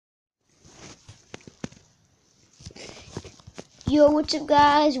Yo, what's up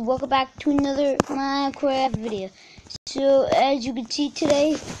guys? Welcome back to another Minecraft video. So as you can see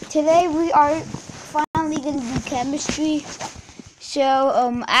today we are finally gonna do chemistry.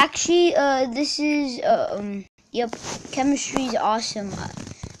 So actually this is yep, chemistry is awesome.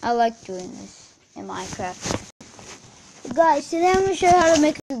 I like doing this in Minecraft. Guys, today I'm gonna show you how to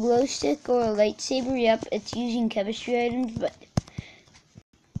make a glow stick or a lightsaber. Yep, it's using chemistry items, but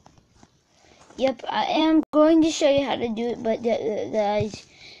yep, I am going to show you how to do it, but guys,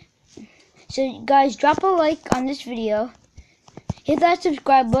 so guys, drop a like on this video, hit that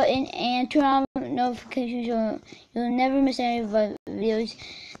subscribe button, and turn on notifications so you'll never miss any of my videos.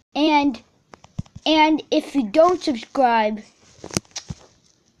 And if you don't subscribe,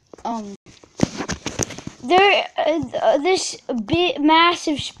 this big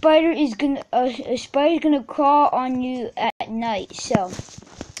massive spider is gonna crawl on you at night. So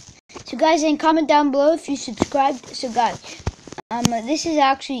guys, and comment down below if you subscribed. So guys, this is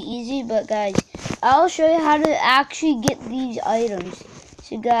actually easy, but guys, I'll show you how to actually get these items.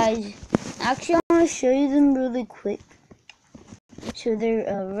 So guys, actually I want to show you them really quick. So they're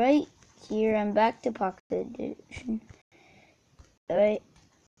right here. I'm back to pocket edition. Alright.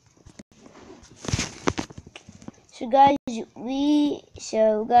 So guys, we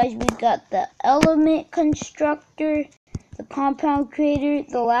got the element constructor, the compound creator,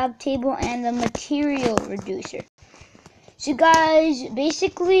 the lab table, and the material reducer. So guys,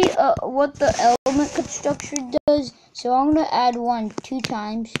 basically what the element constructor does, so I'm going to add 2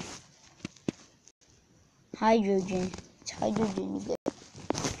 times. Hydrogen. It's hydrogen you get.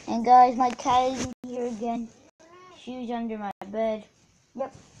 And guys, my cat is in here again. She's under my bed.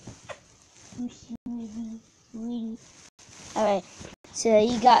 Yep. Alright, so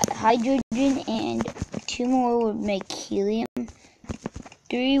you got hydrogen, and 2 more would make helium.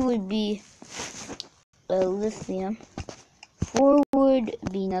 3 would be lithium. 4 would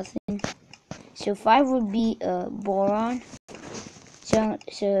be nothing. So 5 would be boron. So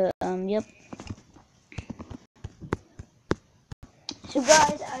yep. So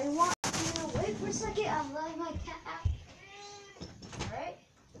guys, I want you to wait for a second. I'm letting my cat out. Alright?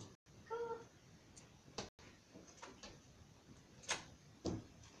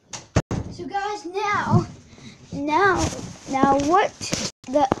 So guys, now what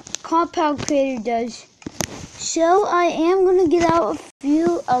the compound creator does. So I am going to get out a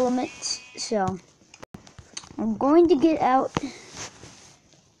few elements. So I'm going to get out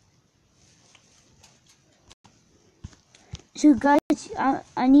so guys,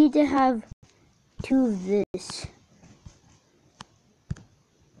 I need to have 2 of this.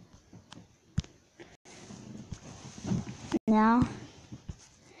 Now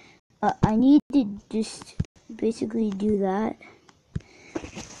I need to just basically do that.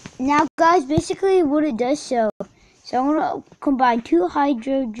 Now guys, basically what it does, so I'm going to combine 2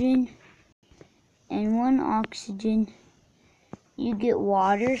 hydrogen and 1 oxygen. You get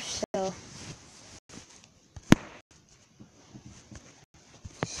water, so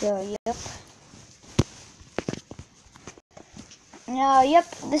yep. Now yep,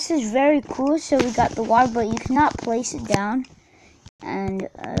 this is very cool. So we got the water, but you cannot place it down. And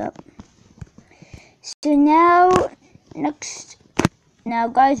yep. So now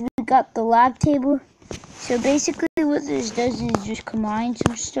guys, we got the lab table. So basically what this does is just combine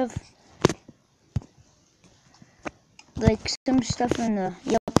some stuff. Like some stuff in the,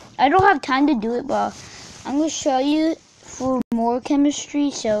 yep. I don't have time to do it, but I'm going to show you for more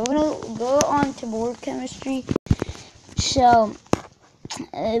chemistry. So we're going to go on to more chemistry. So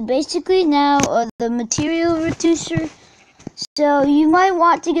basically now the material reducer. So you might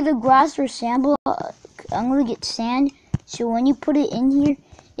want to get a glass or sample. I'm going to get sand. So when you put it in here,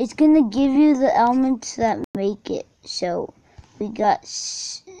 it's going to give you the elements that make it. So we got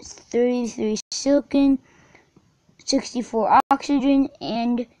 33 silicon, 64 oxygen,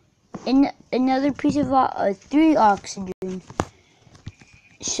 and another piece of 3 oxygen.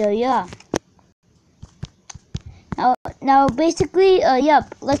 So yeah. Now basically,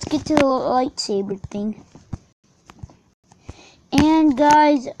 yep, let's get to the lightsaber thing. And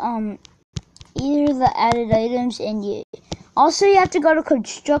guys, either the added items, and you have to go to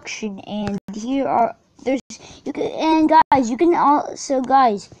construction, and here are you can also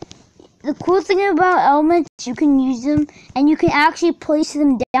guys, the cool thing about elements, you can use them and you can actually place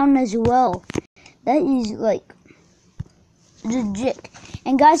them down as well. That is like legit.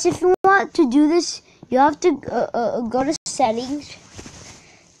 And guys, if you want to do this, you have to go to settings.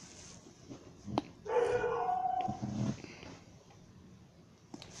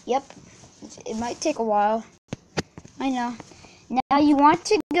 Yep, it might take a while. I know. Now you want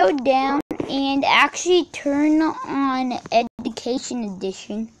to go down and actually turn on Education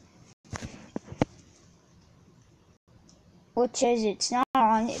Edition, which says it's not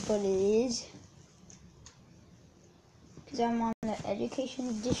on it, but it is, because I'm on the Education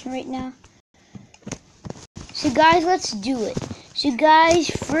Edition right now. So guys, let's do it. So guys,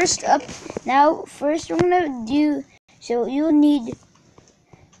 first we're gonna do, so you'll need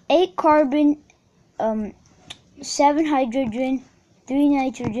 8 carbon, 7 hydrogen, 3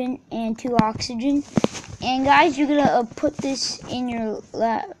 nitrogen, and 2 oxygen. And guys, you're gonna put this in your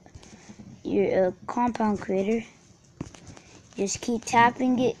compound creator. Just keep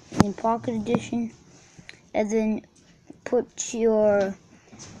tapping it in Pocket Edition, and then put your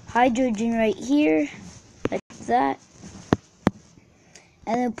hydrogen right here, like that,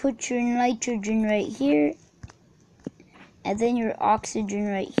 and then put your nitrogen right here, and then your oxygen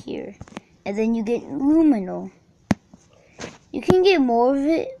right here, and then you get luminol. You can get more of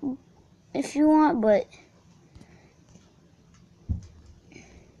it if you want, but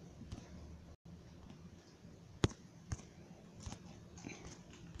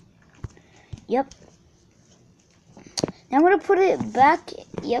yep. Now I'm gonna put it back.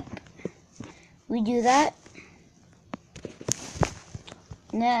 Yep, we do that.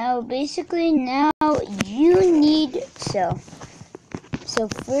 Now basically, now you need so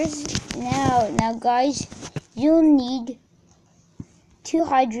first, now guys, you'll need 2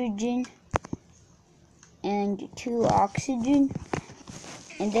 hydrogen and 2 oxygen,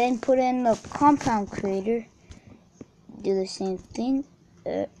 and then put in the compound creator. Do the same thing.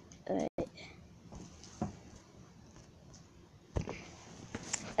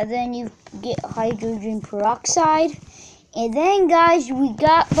 And then you get hydrogen peroxide. And then guys, we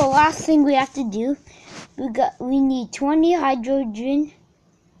got the last thing we have to do. We need 20 hydrogen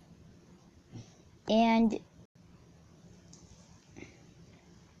and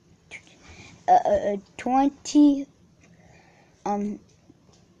 20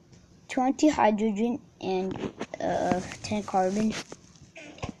 hydrogen and 10 carbon.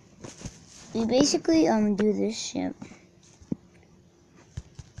 We basically do this. Yep.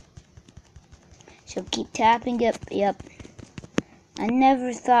 So keep tapping it. Yep. I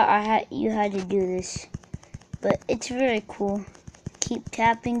never thought you had to do this, but it's very cool. Keep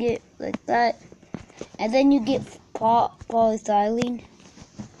tapping it like that, and then you get polyethylene.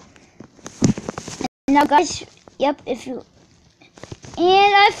 And now guys, yep, and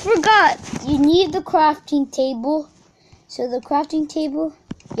I forgot, you need the crafting table. So the crafting table,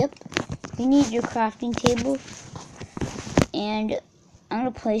 yep, you need your crafting table, and I'm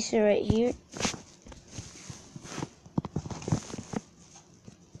gonna place it right here.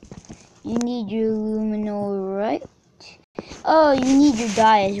 You need your luminol, right? Oh, you need your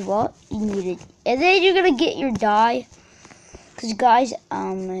dye as well. You need it. And then you're gonna get your dye. Cause guys,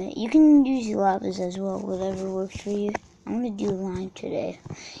 you can use lapis as well, whatever works for you. I'm gonna do lime today.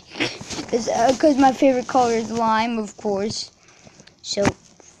 Cause my favorite color is lime, of course. So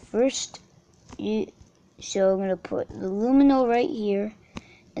first, so I'm gonna put the luminol right here,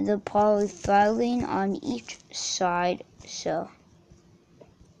 and the polyethylene on each side. So.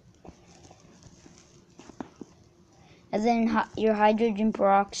 And then your hydrogen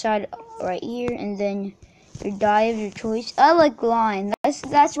peroxide right here, and then your dye of your choice. I like lime.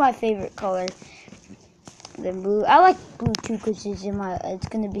 That's my favorite color. The blue. I like blue too because it's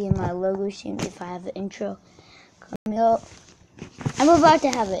gonna be in my logo soon if I have an intro coming up. I'm about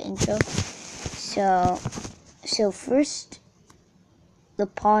to have an intro. So first, the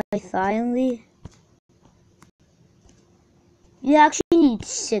polyethylene. You actually need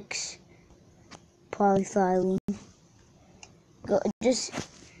 6 polyethylene.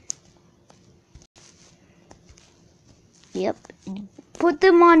 Yep, put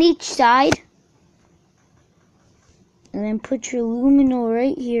them on each side, and then put your luminol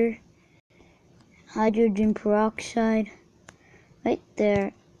right here, hydrogen peroxide right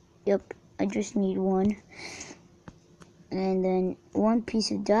there. Yep, I just need 1, and then 1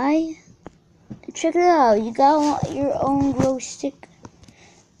 piece of dye. Check it out, you got your own glow stick.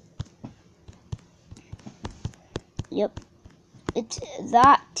 Yep. It's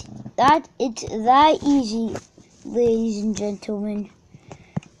that easy, ladies and gentlemen.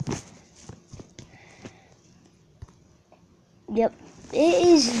 Yep, it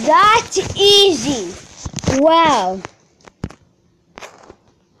is that easy. Wow.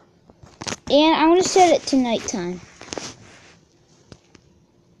 And I'm gonna set it to nighttime.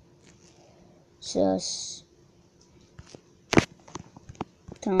 Just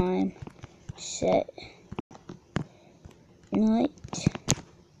time set. Night.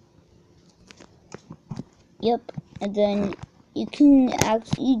 Yep, and then you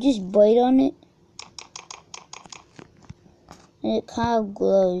just bite on it. and it kind of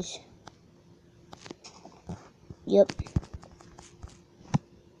glows. Yep.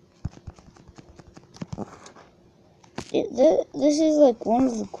 This is like one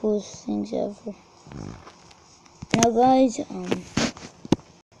of the coolest things ever. Now guys,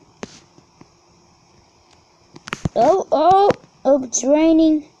 oh, it's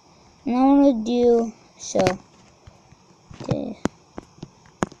raining. And I want to do so. Okay.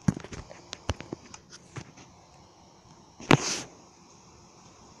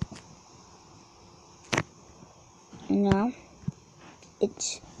 Now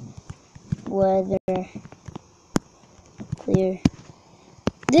it's weather clear.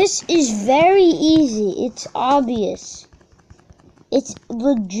 This is very easy. It's obvious. It's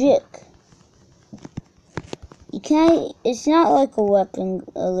legit. You can't, it's not like a weapon,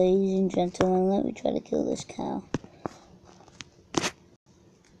 ladies and gentlemen. Let me try to kill this cow.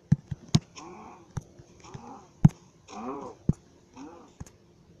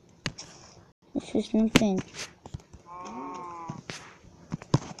 It's just one thing.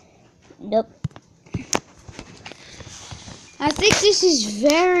 Nope. I think this is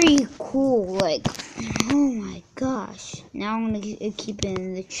very cool. Like, oh my gosh. Now I'm going to keep it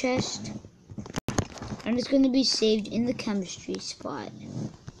in the chest. And it's going to be saved in the chemistry spot.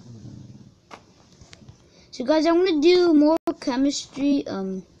 So guys, I'm going to do more chemistry.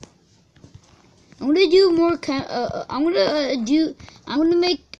 I'm going to do more I'm going to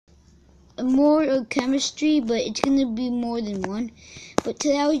make more chemistry, but it's going to be more than one. But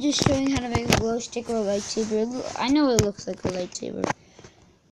today I was just showing how to make a glow stick or a lightsaber. I know it looks like a lightsaber.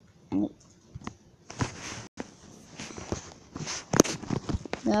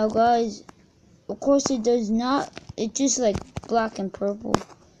 Now guys, of course it does not, it's just like black and purple.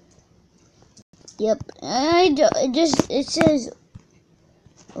 Yep, it says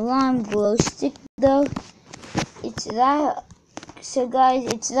lime glow stick though. It's that, so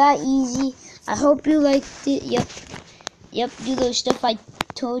guys, it's that easy. I hope you liked it. Yep, do those stuff I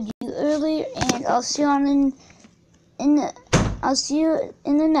told you earlier, and I'll see you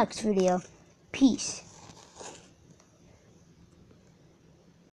in the next video. Peace.